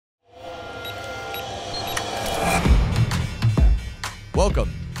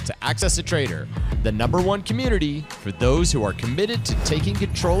Welcome to Access a Trader, the #1 community for those who are committed to taking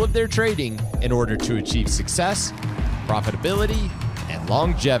control of their trading in order to achieve success, profitability, and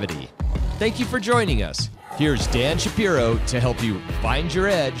longevity. Thank you for joining us. Here's Dan Shapiro to help you find your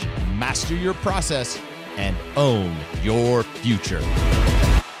edge, master your process, and own your future.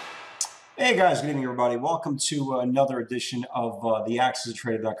 Hey guys, good evening everybody. Welcome to another edition of the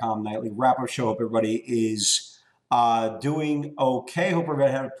AccessATrader.com nightly wrap-up show. Hope everybody is doing okay. Hope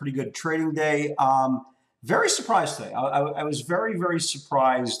everybody had a pretty good trading day. Very surprised today. I was very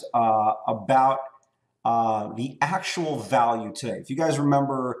surprised about the actual value today. If you guys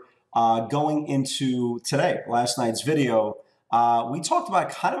remember going into today, last night's video, we talked about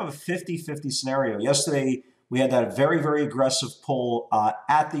kind of a 50-50 scenario. Yesterday, we had that very aggressive pull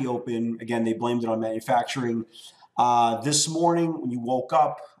at the open. Again, they blamed it on manufacturing. This morning, when you woke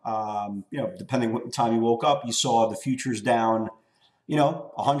up, depending what time you woke up, you saw the futures down,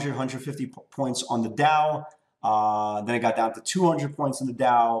 100, 150 points on the Dow. Then it got down to 200 points in the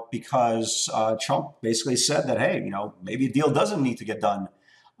Dow because Trump basically said that, hey, maybe a deal doesn't need to get done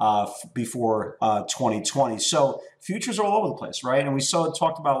before 2020. So futures are all over the place, right? And we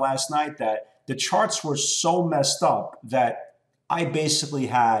talked about last night that the charts were so messed up that I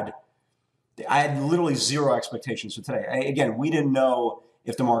had literally zero expectations for today. Again, we didn't know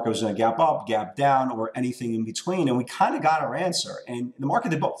if the market was going to gap up, gap down, or anything in between. And we kind of got our answer. And the market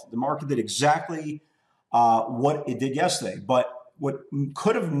did both. The market did exactly what it did yesterday. But what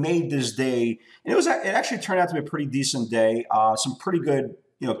could have made this day, and it actually turned out to be a pretty decent day. Some pretty good,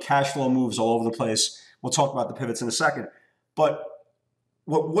 cash flow moves all over the place. We'll talk about the pivots in a second. But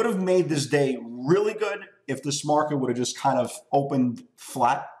what would have made this day really good if this market would have just kind of opened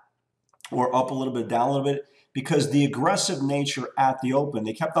flat or up a little bit, down a little bit, because the aggressive nature at the open,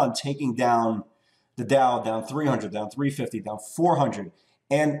 they kept on taking down the Dow, down 300, down 350, down 400.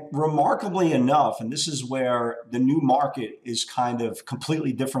 And remarkably enough, and this is where the new market is kind of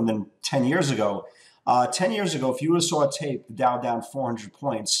completely different than 10 years ago. 10 years ago, if you would have saw a tape, the Dow down 400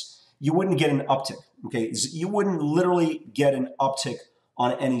 points, you wouldn't get an uptick, okay? You wouldn't literally get an uptick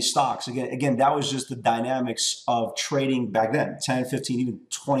on any stocks. Again, that was just the dynamics of trading back then, 10, 15, even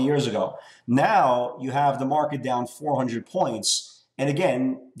 20 years ago. Now you have the market down 400 points. And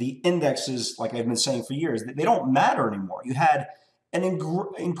again, the indexes, like I've been saying for years, they don't matter anymore. You had an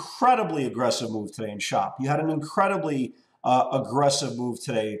incredibly aggressive move today in Shop. You had an incredibly aggressive move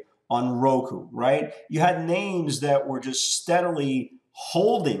today on Roku, right? You had names that were just steadily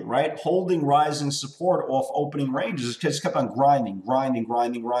holding rising support off opening ranges. It just kept on grinding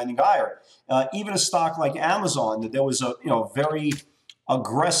higher. Even a stock like Amazon, that there was a very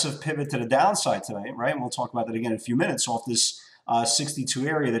aggressive pivot to the downside today, right? And we'll talk about that again in a few minutes off this 62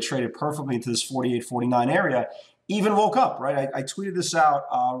 area that traded perfectly into this 48, 49 area. Even woke up, right? I tweeted this out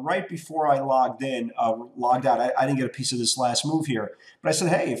right before I logged out. I didn't get a piece of this last move here, but I said,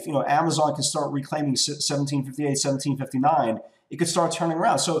 hey, if Amazon can start reclaiming 1758, 1759, it could start turning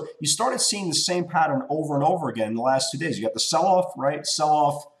around. So you started seeing the same pattern over and over again in the last 2 days. You got the sell-off, right?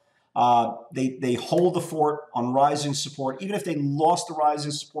 Sell-off. They hold the fort on rising support. Even if they lost the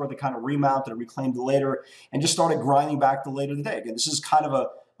rising support, they kind of remounted and reclaimed it later and just started grinding back to later today. Again, this is kind of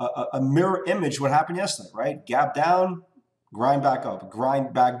a mirror image of what happened yesterday, right? Gap down, grind back up,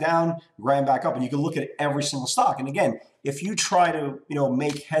 grind back down, grind back up. And you can look at every single stock. And again, if you try to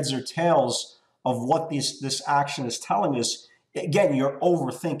make heads or tails of what this action is telling us, again, you're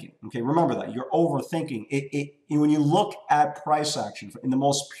overthinking. Okay, remember that you're overthinking. When you look at price action in the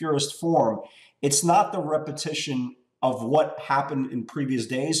most purest form, it's not the repetition of what happened in previous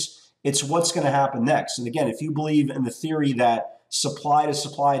days. It's what's going to happen next. And again, if you believe in the theory that supply to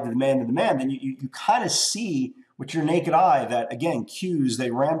supply to demand, then you kind of see with your naked eye that, again, Qs, they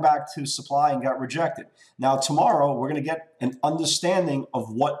ran back to supply and got rejected. Now, tomorrow, we're going to get an understanding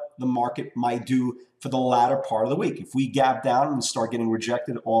of what the market might do for the latter part of the week. If we gap down and start getting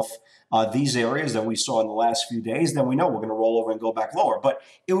rejected off these areas that we saw in the last few days, then we know we're going to roll over and go back lower. But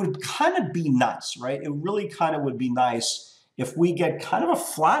it would kind of be nice, right? It really kind of would be nice if we get kind of a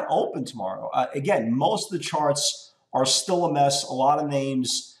flat open tomorrow. Again, most of the charts are still a mess. A lot of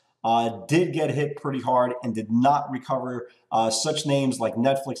names did get hit pretty hard and did not recover. Such names like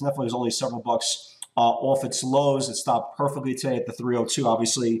Netflix. Netflix is only several bucks off its lows. It stopped perfectly today at the 302.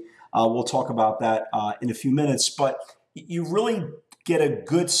 Obviously, we'll talk about that in a few minutes. But you really get a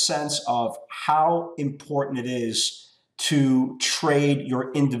good sense of how important it is to trade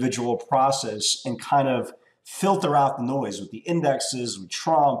your individual process and kind of filter out the noise with the indexes, with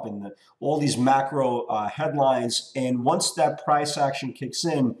Trump and all these macro headlines. And once that price action kicks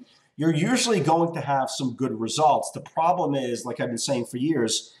in, you're usually going to have some good results. The problem is, like I've been saying for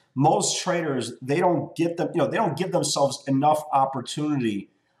years, most traders, they don't give themselves enough opportunity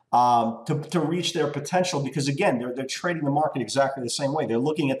to reach their potential, because again, they're trading the market exactly the same way. They're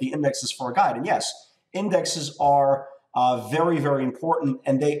looking at the indexes for a guide. And yes, indexes are very, very important,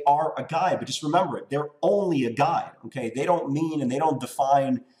 and they are a guide, but just remember it, they're only a guide, okay? They don't mean and they don't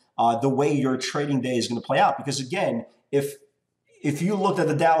define the way your trading day is going to play out. Because again, if you looked at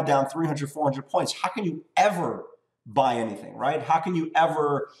the Dow down 300, 400 points, how can you ever buy anything, right? How can you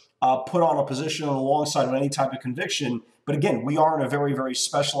ever put on a position on the long side with any type of conviction? But again, we are in a very, very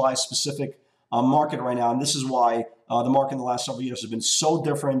specialized, specific market right now. And this is why the market in the last several years has been so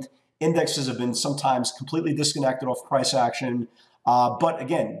different. Indexes have been sometimes completely disconnected off price action. But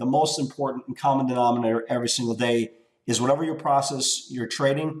again, the most important and common denominator every single day is whatever your process you're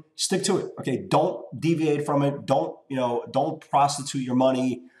trading, stick to it. Okay, don't deviate from it. Don't prostitute your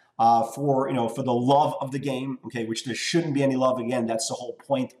money for the love of the game. Okay, which there shouldn't be any love. Again, that's the whole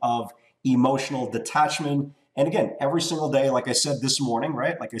point of emotional detachment. And again, every single day, like I said this morning,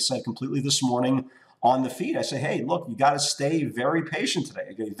 right? Like I said completely this morning on the feed, I say, hey, look, you got to stay very patient today.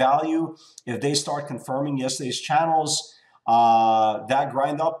 Okay, value, if they start confirming yesterday's channels, that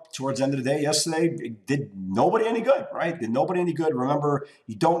grind up towards the end of the day yesterday, it did nobody any good, right? Did nobody any good. Remember,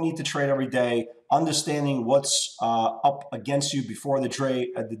 you don't need to trade every day. Understanding what's up against you before the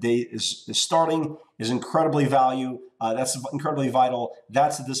day is starting is incredibly that's incredibly vital.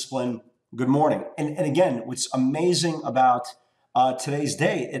 That's a discipline. Good morning. And again, what's amazing about today's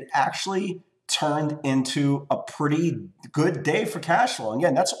day, it actually turned into a pretty good day for cash flow. And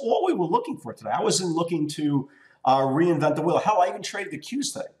again, that's all we were looking for today. I wasn't looking to reinvent the wheel. Hell, I even traded the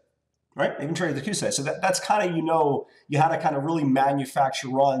Qs today, right? I even traded the Qs today. So that's kind of, you had to kind of really manufacture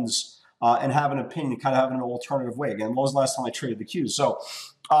runs and have an opinion, kind of have an alternative way. Again, when was the last time I traded the Qs? So,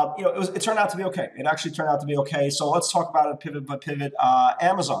 it turned out to be okay. It actually turned out to be okay. So let's talk about it pivot by pivot.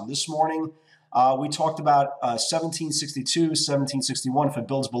 Amazon, this morning, we talked about 1762, 1761. If it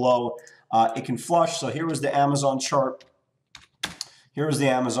builds below, it can flush. So here was the Amazon chart. Here's the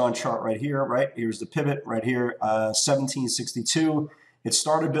Amazon chart right here, right? Here's the pivot right here, 1762. It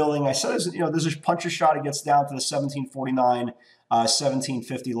started building. I said, there's a puncher shot. It gets down to the 1749,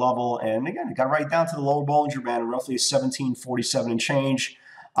 1750 level. And again, it got right down to the lower Bollinger Band, roughly 1747 and change.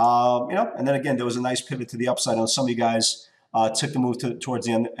 And then again, there was a nice pivot to the upside on some of you guys took the move towards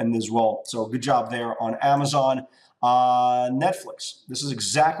the end as well. So good job there on Amazon. Netflix, this is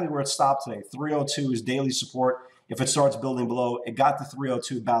exactly where it stopped today. 302 is daily support. If it starts building below, it got the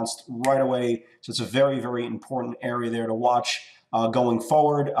 302, bounced right away. So it's a very, very important area there to watch going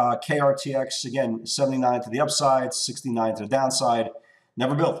forward. KRTX, again, 79 to the upside, 69 to the downside.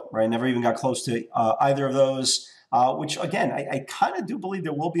 Never built, right? Never even got close to either of those. Which again, I kind of do believe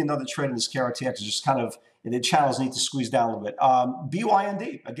there will be another trade in this KRTX. It's just kind of, the channels need to squeeze down a little bit.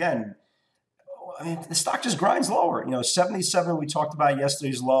 BYND, again, I mean, the stock just grinds lower. 77 we talked about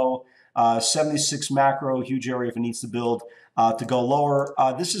yesterday's low. 76 macro, huge area if it needs to build to go lower.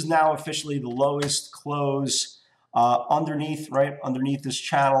 This is now officially the lowest close underneath this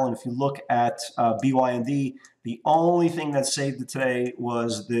channel. And if you look at BYND, the only thing that saved it today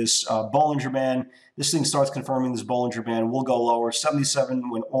was this Bollinger Band. This thing starts confirming this Bollinger Band will go lower. 77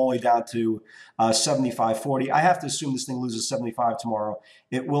 went all the way down to 75.40. I have to assume this thing loses 75 tomorrow.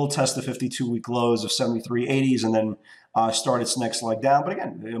 It will test the 52-week lows of 73.80s and then start its next leg down. But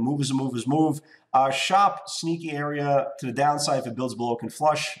again, a move is a move is move. Shop, sneaky area to the downside. If it builds below, can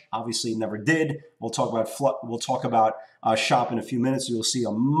flush. Obviously, it never did. We'll talk about Shop in a few minutes. You'll see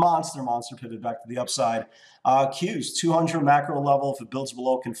a monster pivot back to the upside. Qs, 200 macro level. If it builds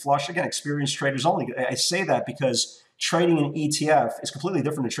below, can flush. Again, experienced traders only. I say that because trading an ETF is completely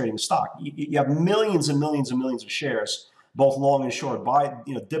different than trading a stock. You have millions and millions and millions of shares, both long and short.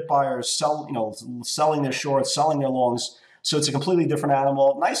 Dip buyers, selling their shorts, selling their longs. So it's a completely different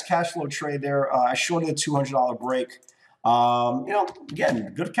animal. Nice cash flow trade there. I shorted the $200 break.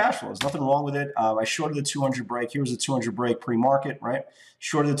 Again, good cash flow. There's nothing wrong with it. I shorted the 200 break. Here's the 200 break pre-market, right?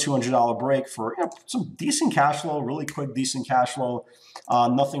 Shorted the $200 break for some decent cash flow, really quick, decent cash flow.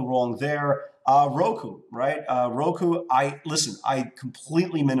 Nothing wrong there. Roku, right? Roku, I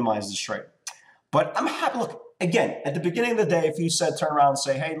completely minimized this trade. But I'm happy. Look, again, at the beginning of the day, if you said turn around and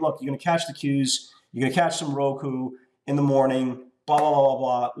say, hey, look, you're going to catch the Qs, you're going to catch some Roku in the morning, blah, blah, blah, blah,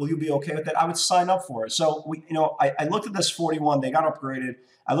 blah. Will you be okay with that? I would sign up for it. So, I looked at this 41. They got upgraded.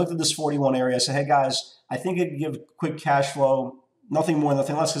 I looked at this 41 area. I said, hey, guys, I think it could give quick cash flow. Nothing more,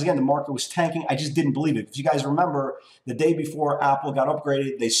 nothing less. Because, again, the market was tanking. I just didn't believe it. If you guys remember, the day before Apple got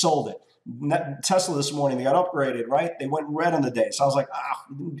upgraded, they sold it. Tesla this morning, they got upgraded, right? They went red on the day. So I was like,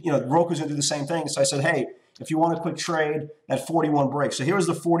 Roku's going to do the same thing. So I said, hey, if you want a quick trade, that 41 break. So here's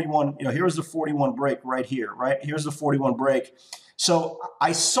the 41, here's the 41 break right here, right? Here's the 41 break. So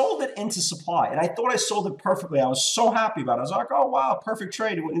I sold it into supply, and I thought I sold it perfectly. I was so happy about it. I was like, oh, wow, perfect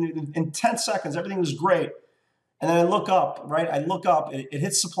trade. In 10 seconds, everything was great. And then I look up, right? I look up, it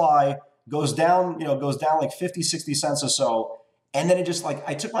hits supply, goes down like 50, 60 cents or so. And then it just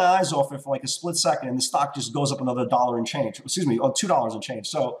I took my eyes off it for like a split second, and the stock just goes up another $1 and change. Excuse me, $2 and change.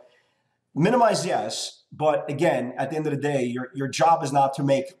 So minimize, yes. But again, at the end of the day, your job is not to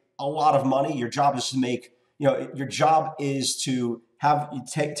make a lot of money. Your job is to make, your job is to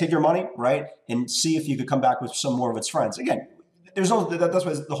take your money, right? And see if you could come back with some more of its friends. Again, that's why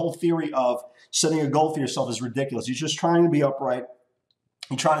the whole theory of setting a goal for yourself is ridiculous. You're just trying to be upright.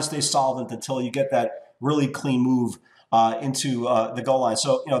 You're trying to stay solvent until you get that really clean move into the goal line.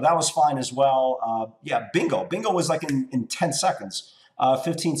 So, that was fine as well. Bingo. Bingo was like in 10 seconds,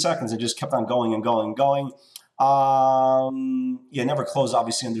 15 seconds. It just kept on going and going and going. Never closed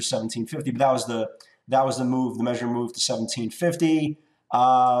obviously under 1750, but that was the move, the measure move to 1750.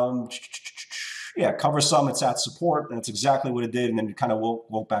 Cover some, it's at support, and that's exactly what it did. And then it kind of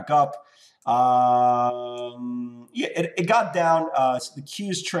woke back up. It got down, the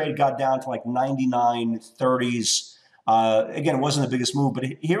Q's trade got down to like 99.30s. Again, it wasn't the biggest move, but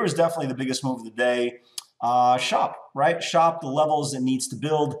here is definitely the biggest move of the day. Shop, right? Shop the levels it needs to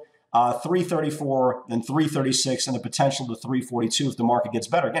build. 334, then 336, and the potential to 342 if the market gets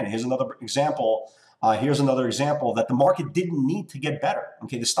better. Again, here's another example. That the market didn't need to get better.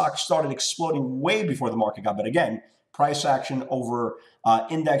 Okay, the stock started exploding way before the market got better. Again, price action over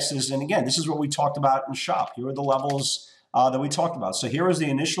indexes. And again, this is what we talked about in Shop. Here are the levels that we talked about. So here is the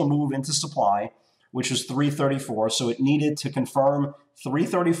initial move into supply, which was 334. So it needed to confirm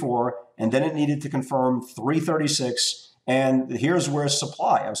 334, and then it needed to confirm 336. And here's where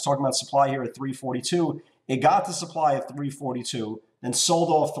supply. I was talking about supply here at 342. It got to supply at 342, then sold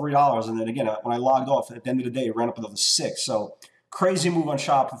off $3. And then again, when I logged off at the end of the day, it ran up another 6. So crazy move on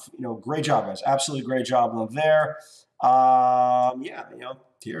Shop. Great job, guys. Absolutely great job on there.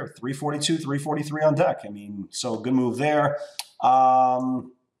 Here, 342, 343 on deck. So good move there.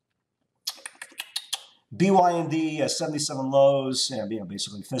 BYND 77 lows,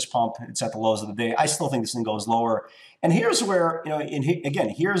 basically fist pump. It's at the lows of the day. I still think this thing goes lower. And here's where,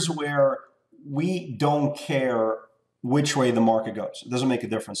 here's where we don't care which way the market goes. It doesn't make a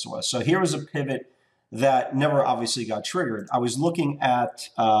difference to us. So here is a pivot that never obviously got triggered. I was looking at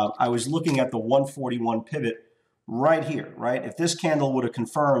the 141 pivot right here, right? If this candle would have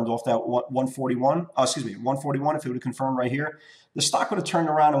confirmed off that 141, if it would have confirmed right here, the stock would have turned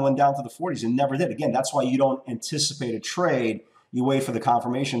around and went down to the 40s and never did. Again, that's why you don't anticipate a trade. You wait for the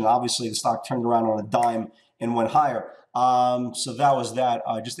confirmation. And obviously the stock turned around on a dime and went higher. So that was that.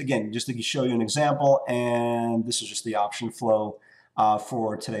 Just to show you an example. And this is just the option flow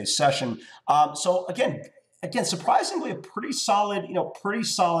for today's session. So again, surprisingly, a pretty solid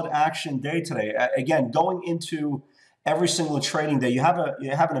action day today. Again, going into every single trading day, you have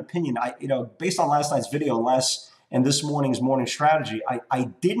an opinion. Based on last night's video and this morning's morning strategy,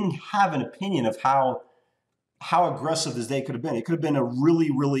 I didn't have an opinion of how aggressive this day could have been. It could have been a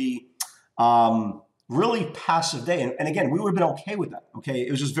really, really, really passive day. And again, we would have been okay with that. Okay,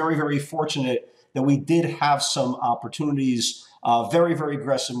 it was just very, very fortunate that we did have some opportunities. Very, very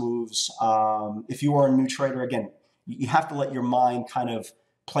aggressive moves. If you are a new trader, again, you have to let your mind kind of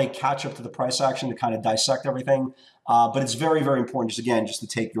play catch up to the price action to kind of dissect everything. But it's very, very important, just to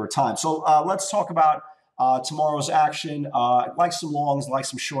take your time. So let's talk about tomorrow's action. Like some longs, like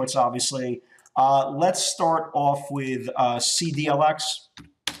some shorts, obviously. Let's start off with CDLX,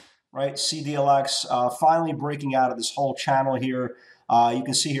 right? CDLX finally breaking out of this whole channel here. You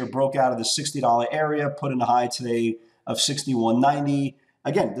can see here, broke out of the $60 area, put in a high today of 61.90.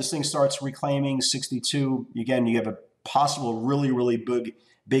 Again, this thing starts reclaiming 62. Again, you have a possible really, really big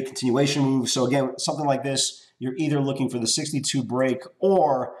continuation move. So again, something like this, you're either looking for the 62 break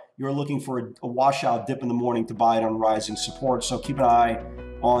or you're looking for a washout dip in the morning to buy it on rising support. So keep an eye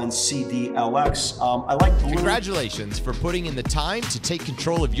on CDLX. I like the Congratulations for putting in the time to take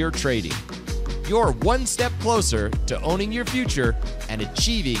control of your trading. You're one step closer to owning your future and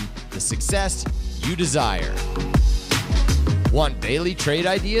achieving the success you desire. Want daily trade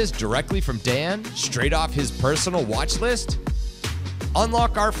ideas directly from Dan, straight off his personal watch list?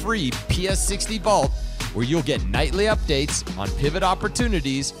 Unlock our free PS60 Vault, where you'll get nightly updates on pivot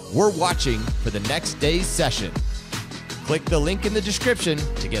opportunities we're watching for the next day's session. Click the link in the description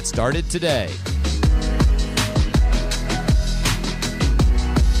to get started today.